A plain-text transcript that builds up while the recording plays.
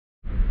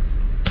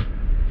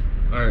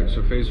Alright,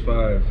 so phase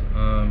 5.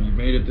 You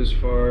made it this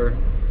far.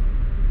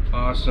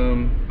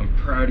 Awesome. I'm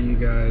proud of you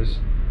guys.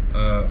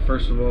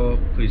 First of all,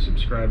 please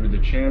subscribe to the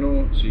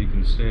channel so you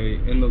can stay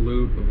in the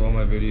loop of all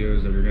my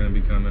videos that are going to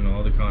be coming,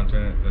 all the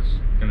content that's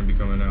going to be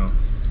coming out.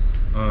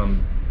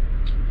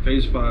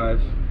 Phase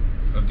 5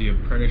 of the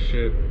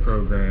apprenticeship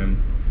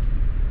program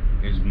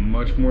is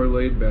much more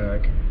laid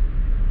back.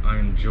 I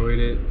enjoyed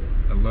it.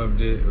 I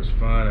loved it. It was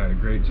fun. I had a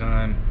great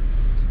time.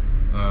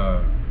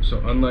 So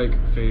unlike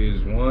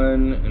phase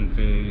 1 and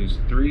phase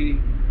 3,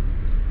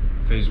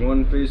 phase 1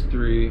 and phase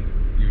 3,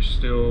 you're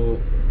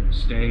still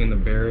staying in the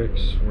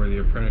barracks or the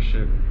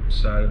apprenticeship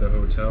side of the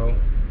hotel.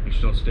 You're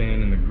still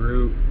staying in the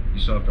group.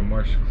 You still have to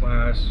march to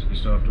class. You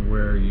still have to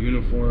wear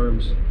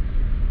uniforms.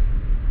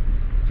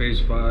 Phase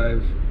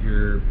 5,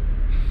 you're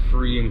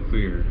free and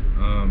clear.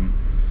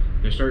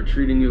 They start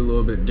treating you a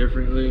little bit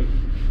differently.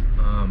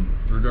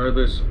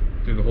 Regardless,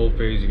 through the whole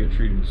phase, you get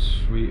treated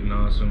sweet and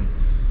awesome.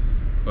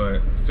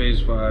 But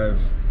phase 5,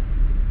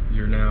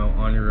 you're now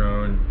on your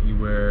own. You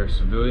wear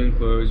civilian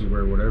clothes, you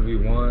wear whatever you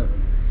want.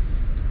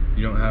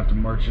 You don't have to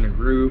march in a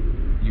group.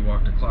 You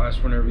walk to class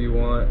whenever you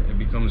want. It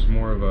becomes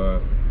more of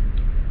a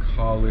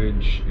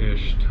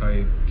college-ish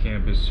type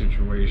campus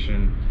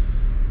situation.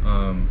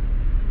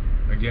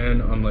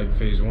 Again, unlike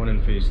phase 1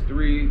 and phase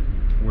 3,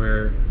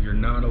 where you're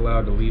not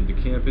allowed to leave the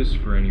campus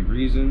for any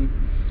reason.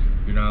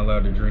 You're not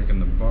allowed to drink in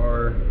the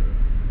bar.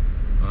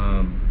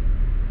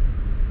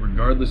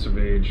 Regardless of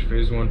age,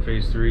 phase 1,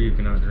 phase 3, you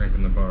cannot drink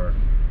in the bar.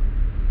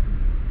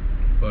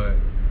 But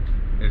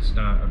it's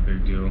not a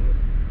big deal.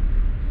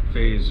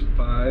 Phase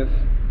 5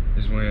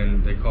 is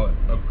when they call it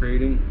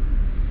upgrading.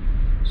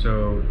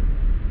 So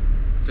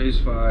phase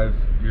 5,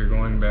 you're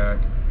going back.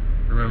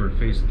 Remember,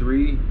 phase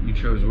 3, you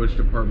chose which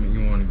department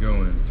you want to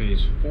go in.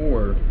 Phase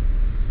 4,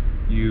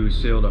 you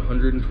sailed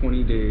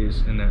 120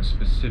 days in that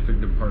specific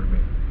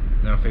department.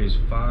 Now phase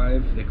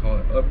 5, they call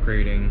it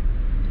upgrading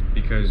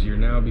because you're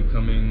now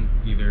becoming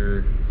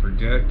either, for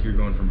deck, you're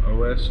going from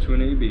OS to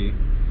an AB.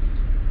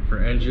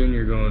 For engine,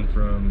 you're going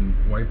from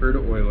wiper to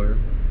oiler.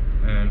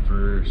 And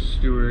for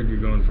steward, you're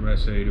going from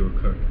SA to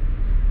a cook.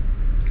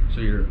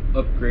 So you're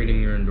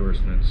upgrading your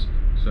endorsements.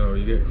 So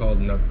you get called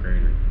an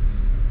upgrader.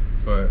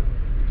 But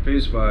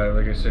phase 5,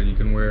 like I said, you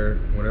can wear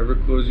whatever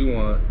clothes you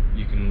want.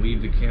 You can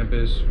leave the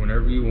campus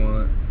whenever you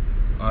want.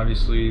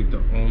 Obviously,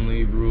 the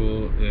only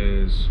rule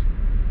is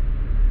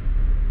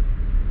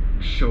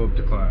show up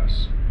to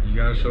class. You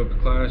gotta show up to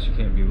class. You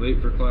can't be late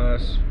for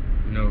class.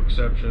 No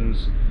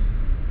exceptions.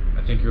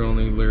 I think you're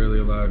only literally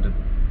allowed to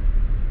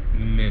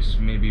miss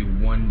maybe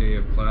 1 day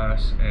of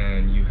class,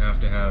 and you have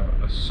to have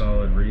a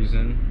solid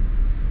reason.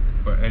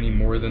 But any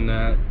more than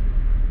that,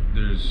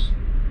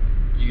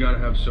 you gotta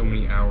have so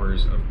many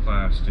hours of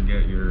class to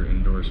get your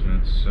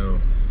endorsements. So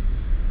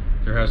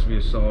there has to be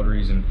a solid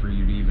reason for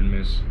you to even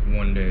miss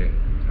 1 day.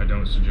 I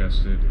don't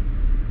suggest it,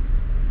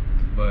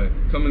 but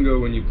come and go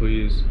when you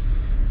please.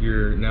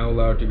 You're now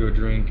allowed to go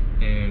drink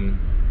in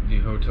the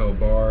hotel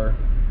bar.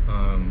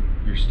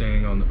 You're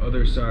staying on the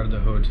other side of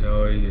the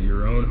hotel. You get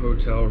your own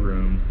hotel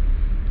room,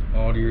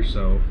 all to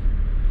yourself.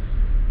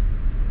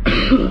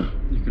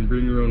 You can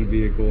bring your own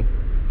vehicle.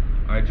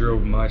 I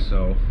drove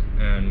myself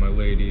and my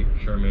lady,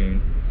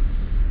 Charmaine.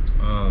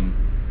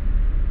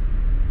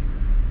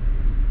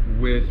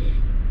 With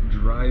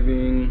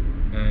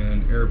driving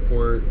and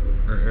airport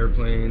or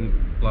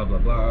airplane, blah blah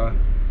blah.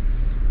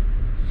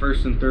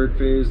 First and third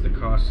phase, the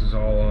cost is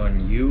all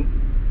on you.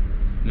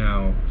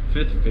 Now,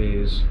 fifth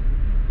phase,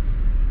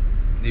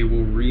 they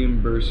will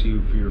reimburse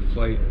you for your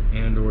flight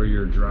and or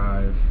your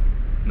drive.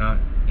 Not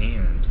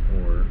and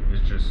or,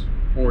 it's just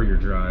or your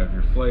drive,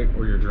 your flight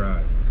or your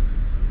drive.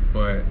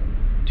 But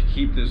to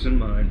keep this in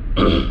mind,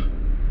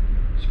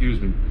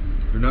 excuse me,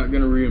 they're not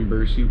going to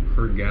reimburse you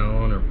per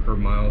gallon or per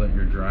mile that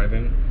you're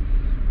driving.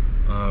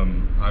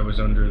 I was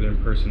under the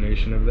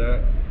impersonation of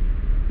that,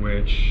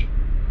 which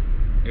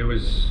it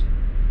was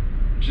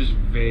just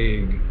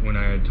vague when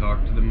I had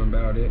talked to them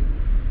about it.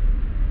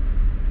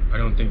 I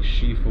don't think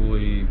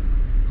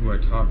who I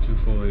talked to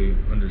fully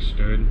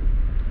understood,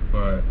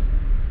 but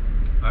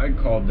I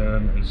called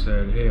them and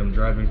said, hey, I'm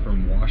driving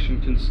from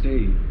Washington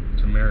State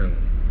to Maryland.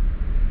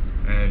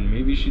 And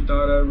maybe she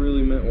thought I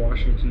really meant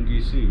Washington,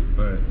 D.C.,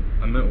 but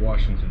I meant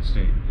Washington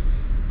State.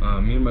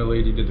 Me and my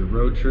lady did the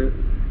road trip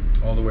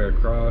all the way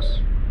across.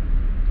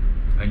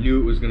 I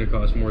knew it was going to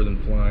cost more than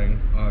flying,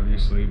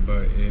 obviously,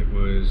 but it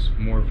was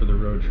more for the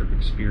road trip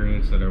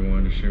experience that I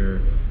wanted to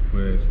share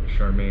with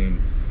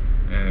Charmaine.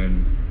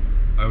 And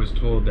I was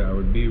told that I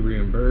would be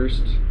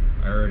reimbursed.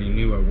 I already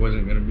knew I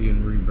wasn't going to be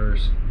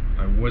reimbursed.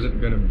 I wasn't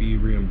going to be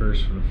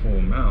reimbursed for the full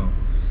amount.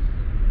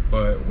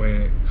 But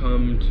when it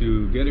come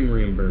to getting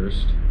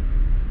reimbursed,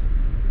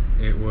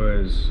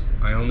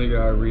 I only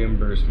got a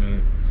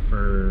reimbursement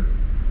for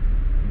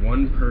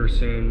one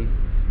person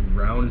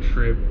round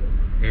trip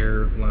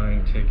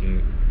airline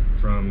ticket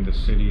from the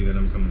city that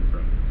I'm coming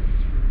from.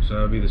 So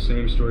that'll be the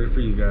same story for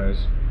you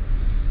guys.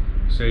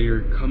 Say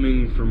you're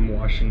coming from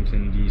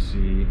Washington,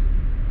 D.C.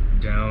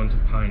 down to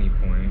Piney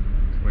Point,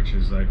 which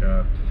is like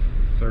a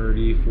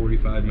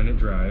 30-45 minute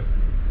drive.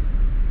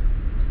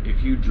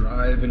 if you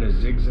drive in a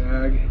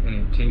zigzag and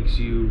it takes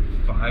you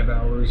 5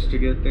 hours to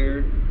get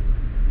there,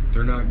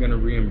 they're not going to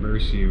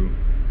reimburse you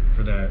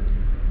for that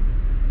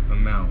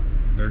amount.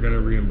 They're going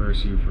to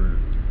reimburse you for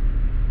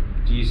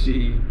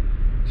DC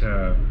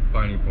to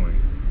Piney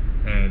Point,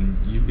 and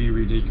you'd be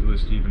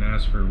ridiculous to even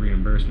ask for a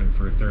reimbursement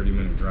for a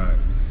 30-minute drive.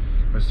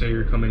 Let's say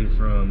you're coming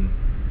from,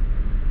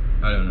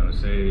 I don't know,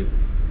 say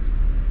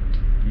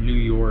New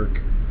York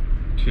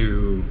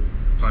to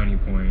Piney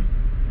Point,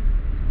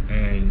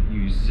 and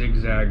you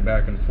zigzag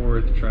back and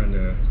forth trying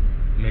to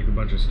make a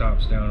bunch of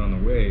stops down on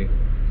the way.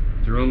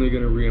 They're only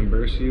going to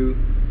reimburse you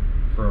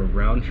for a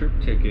round-trip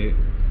ticket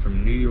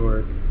from New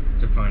York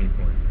to Piney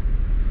Point.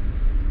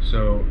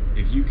 So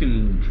if you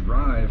can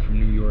drive from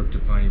New York to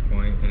Piney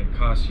Point and it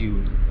costs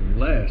you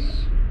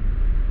less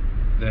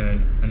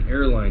than an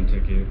airline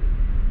ticket,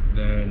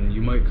 then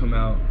you might come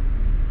out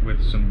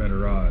with some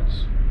better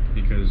odds,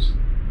 because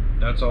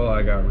that's all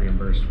I got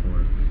reimbursed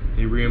for.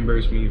 They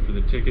reimbursed me for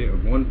the ticket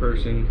of one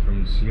person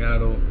from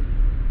Seattle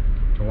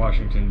to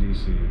Washington,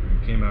 D.C.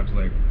 It came out to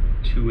like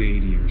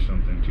 $280 or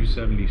something,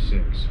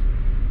 $276.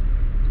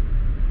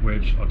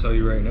 Which, I'll tell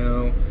you right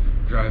now,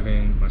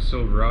 driving my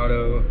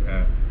Silverado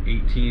at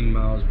 18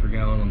 miles per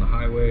gallon on the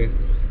highway,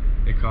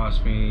 it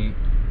cost me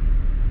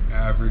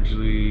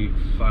averagely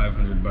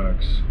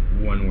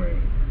 $500 one way.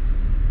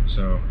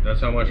 So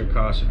that's how much it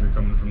costs if you're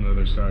coming from the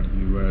other side of the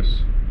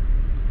U.S.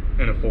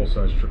 in a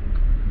full-size truck.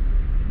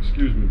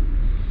 Excuse me.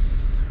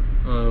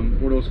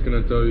 What else can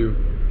I tell you?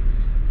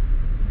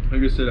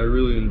 Like I said, I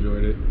really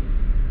enjoyed it.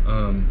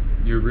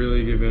 You're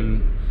really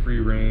given free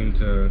reign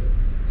to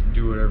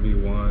do whatever you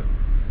want.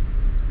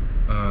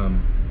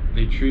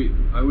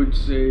 I would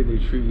say they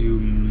treat you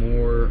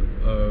more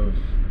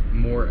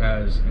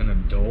as an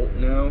adult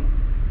now,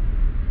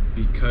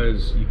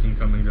 because you can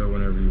come and go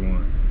whenever you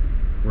want.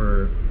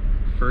 Where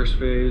first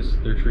phase,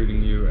 they're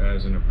treating you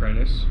as an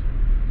apprentice.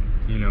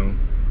 You know,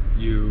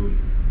 you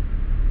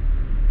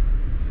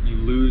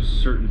lose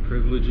certain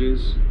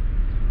privileges,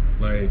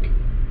 like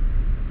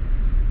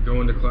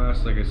going to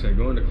class. Like I said,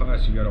 going to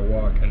class, you gotta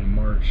walk and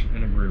march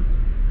in a group.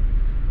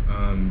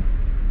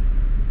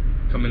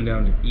 Coming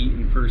down to eat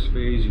in first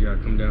phase, you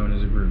gotta come down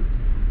as a group.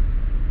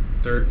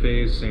 Third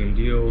phase, same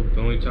deal. The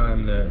only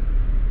time that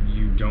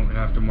you don't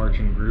have to march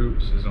in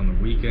groups is on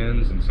the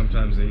weekends, and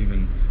sometimes they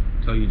even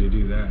tell you to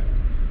do that.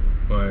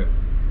 But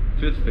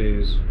fifth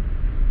phase,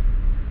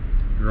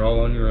 you're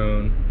all on your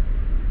own.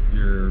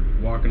 You're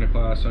walking to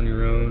class on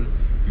your own.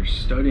 You're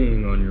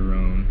studying on your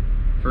own.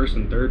 First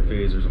and third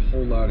phase, there's a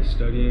whole lot of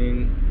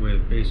studying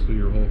with basically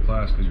your whole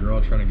class, because you're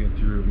all trying to get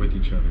through it with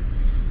each other.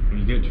 When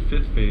you get to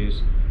fifth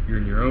phase, you're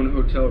in your own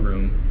hotel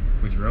room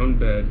with your own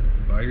bed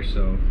by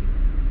yourself,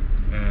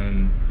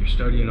 and you're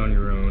studying on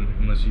your own,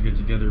 unless you get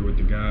together with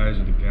the guys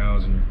or the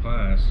gals in your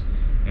class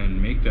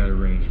and make that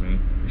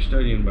arrangement. You're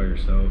studying by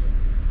yourself,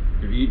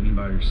 you're eating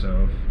by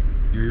yourself,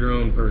 you're your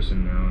own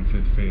person now in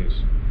fifth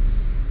phase.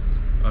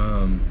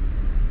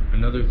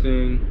 Another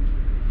thing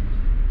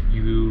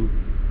you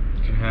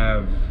can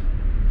have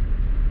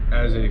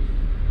as a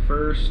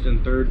first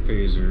and third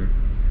phaser,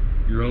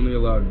 you're only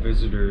allowed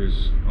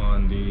visitors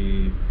on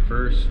the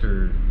first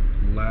or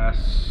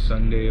last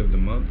Sunday of the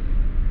month.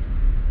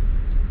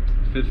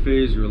 Fifth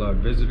phase, you're allowed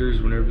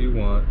visitors whenever you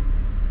want.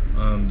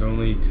 The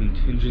only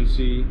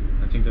contingency,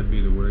 I think that'd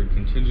be the word,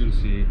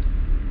 contingency,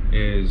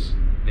 is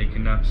they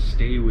cannot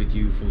stay with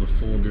you for the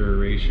full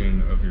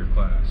duration of your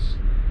class.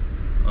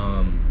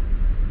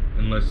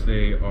 Unless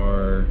they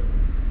are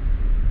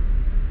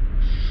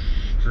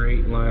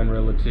straight line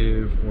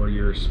relative or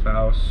your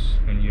spouse,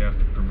 and you have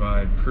to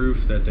provide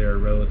proof that they are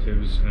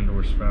relatives and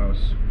or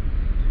spouse.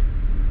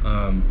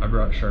 I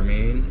brought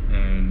Charmaine,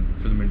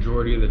 and for the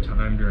majority of the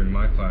time during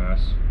my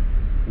class,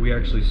 we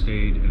actually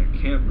stayed in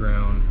a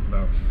campground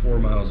about 4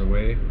 miles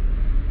away.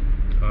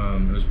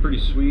 It was pretty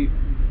sweet.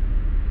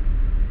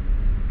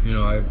 You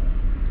know, I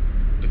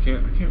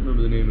can't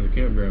remember the name of the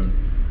campground,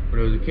 but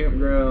it was a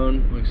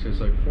campground, like I said, it's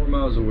like 4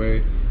 miles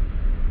away.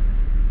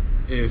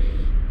 If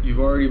you've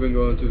already been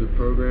going through the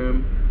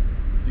program,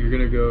 you're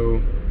gonna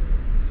go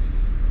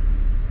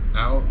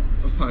out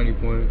of Piney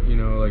Point, you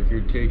know, like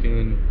you're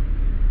taking,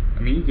 I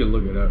mean, you can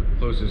look it up,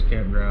 closest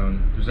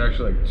campground, there's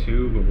actually like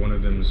two, but one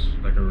of them's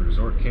like a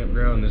resort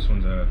campground, this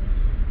one's a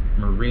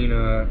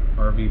marina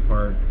RV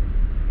park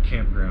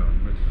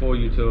campground with full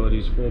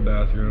utilities, full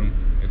bathroom,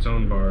 its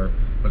own bar.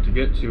 But to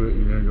get to it,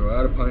 you're gonna go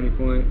out of Piney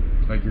Point,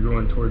 like you're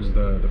going towards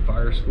the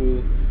fire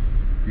school.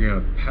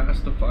 You're gonna pass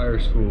the fire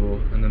school,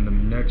 and then the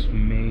next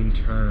main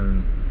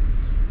turn,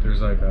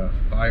 there's like a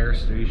fire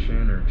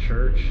station or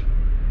church.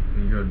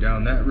 And you go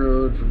down that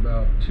road for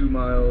about 2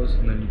 miles,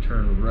 and then you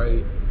turn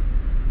right,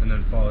 and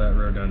then follow that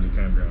road down to the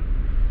campground.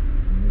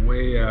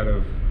 Way out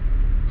of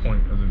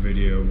point of the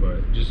video,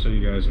 but just so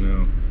you guys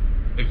know,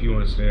 if you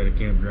want to stay at a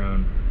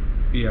campground,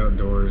 be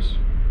outdoors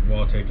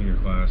while taking your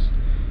class.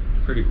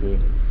 Pretty cool.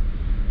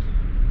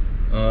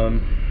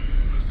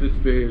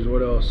 Fifth phase,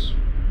 what else?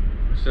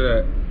 So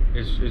that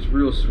it's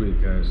real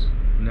sweet, guys.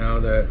 Now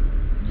that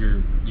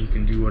you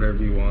can do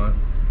whatever you want.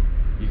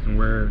 You can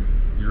wear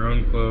your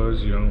own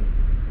clothes. You don't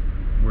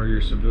wear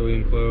your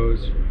civilian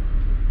clothes.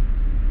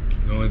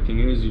 The only thing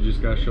is, you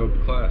just gotta show up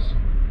to class.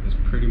 That's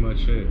pretty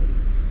much it.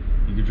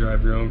 You can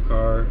drive your own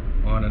car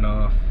on and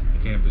off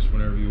the campus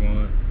whenever you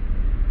want.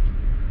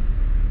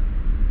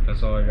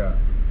 That's all I got.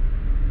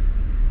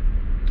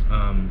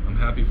 I'm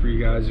happy for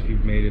you guys if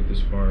you've made it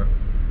this far.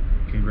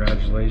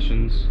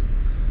 Congratulations.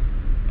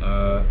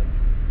 I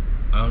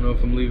don't know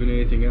if I'm leaving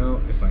anything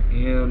out. If I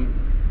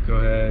am, go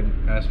ahead,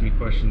 ask me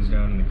questions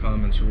down in the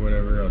comments or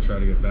whatever. I'll try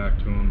to get back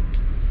to them.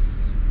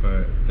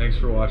 But thanks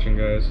for watching,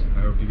 guys.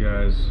 I hope you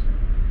guys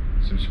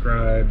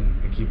subscribe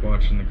and keep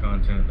watching the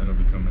content that'll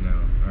be coming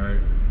out.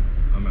 Alright,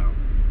 I'm out.